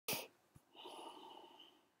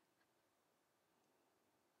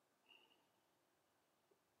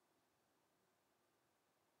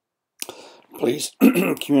police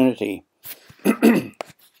community.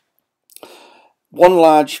 One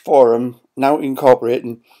large forum now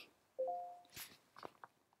incorporating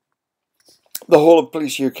the whole of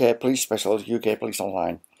Police UK, Police Specials, UK Police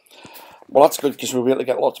Online. Well, that's good because we'll be able to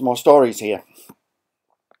get lots more stories here.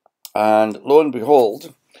 And lo and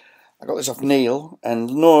behold, I got this off Neil,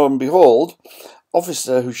 and lo and behold,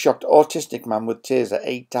 officer who shocked autistic man with taser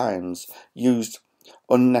 8 times used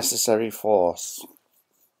unnecessary force.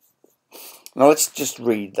 Now let's just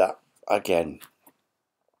read that again.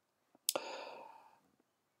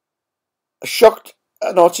 Shocked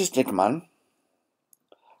an autistic man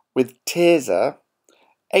with taser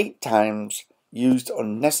 8 times used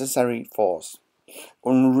unnecessary force,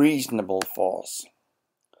 unreasonable force,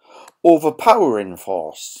 overpowering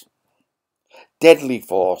force, deadly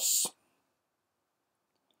force.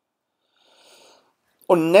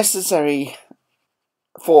 Unnecessary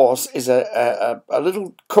force is a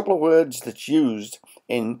little couple of words that's used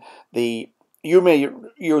in the you may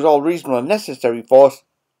use all reasonable and necessary force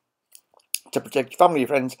to protect your family, your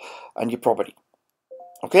friends, and your property.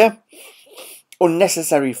 Okay?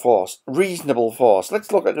 Unnecessary force, reasonable force.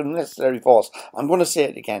 Let's look at unnecessary force. I'm going to say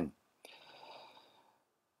it again.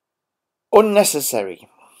 Unnecessary.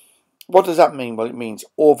 What does that mean? Well, it means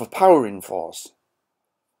overpowering force,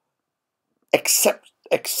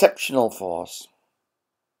 exceptional force,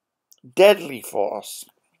 deadly force.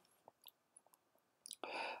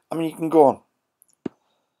 I mean, you can go on.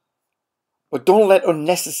 But don't let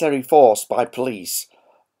unnecessary force by police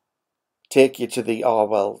take you to the, oh,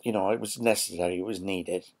 well, you know, it was necessary, it was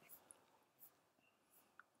needed.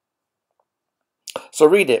 So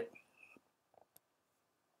read it.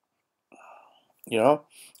 You know,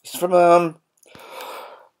 it's from,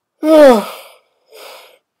 I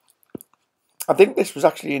think this was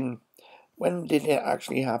actually in, when did it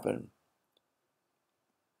actually happen?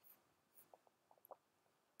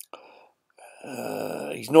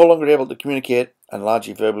 He's no longer able to communicate and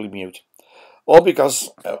largely verbally mute. All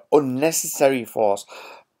because unnecessary force.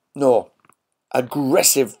 No,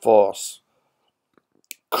 aggressive force.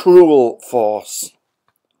 Cruel force.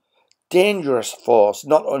 Dangerous force,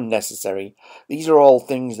 not unnecessary. These are all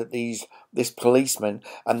things that this policeman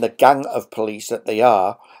and the gang of police that they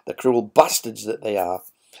are, the cruel bastards that they are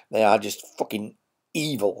just fucking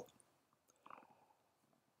evil.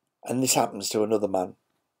 And this happens to another man.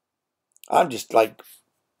 I'm just like,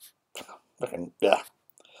 fucking, yeah.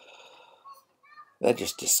 They're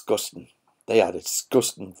just disgusting. They are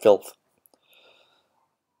disgusting filth.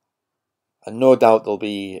 And no doubt there'll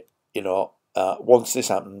be, you know, once this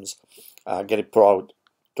happens, get it put out,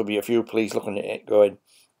 there'll be a few police looking at it going,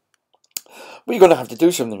 we're going to have to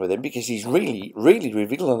do something with him because he's really, really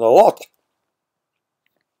revealing a lot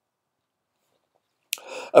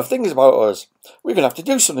of things about us. We're going to have to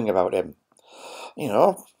do something about him. You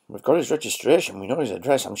know, we've got his registration, we know his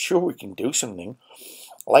address. I'm sure we can do something.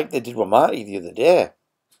 Like they did with Marty the other day.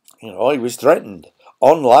 You know, he was threatened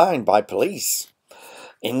online by police.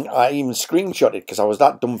 And I even screenshot it because I was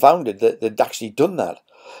that dumbfounded that they'd actually done that.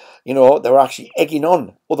 You know, they were actually egging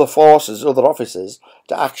on other forces, other officers,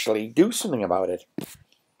 to actually do something about it.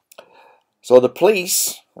 So the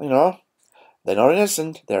police, you know, they're not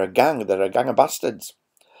innocent. They're a gang. They're a gang of bastards.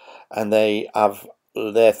 And they have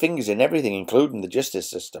their fingers in everything, including the justice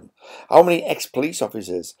system. How many ex-police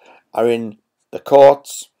officers are in the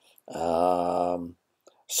courts? Something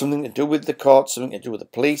to do with the courts, something to do with the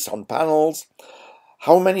police, on panels.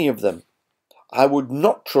 How many of them? I would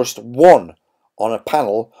not trust one on a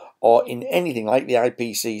panel or in anything like the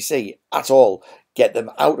IPCC at all. Get them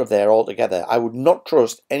out of there altogether. I would not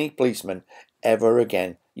trust any policeman ever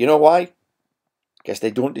again. You know why? Because they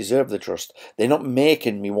don't deserve the trust. They're not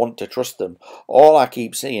making me want to trust them. All I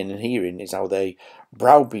keep seeing and hearing is how they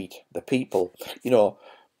browbeat the people. You know,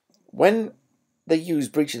 when they use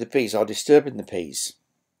breach of the peace or disturbing the peace,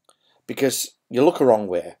 because you look a wrong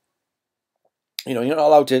way. You know, you're not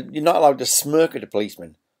allowed to smirk at a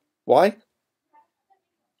policeman. Why?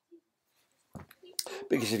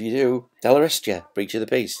 Because if you do, they'll arrest you. Breach of the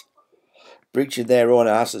peace. Breaching their own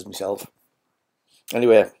asses, myself.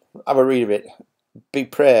 Anyway, have a read of it. Be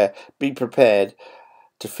prepared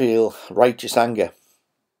to feel righteous anger.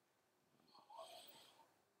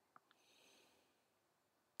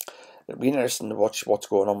 It'll be interesting to watch what's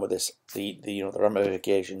going on with this. The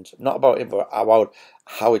ramifications. Not about it, but about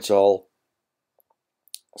how it's all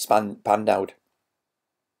panned out.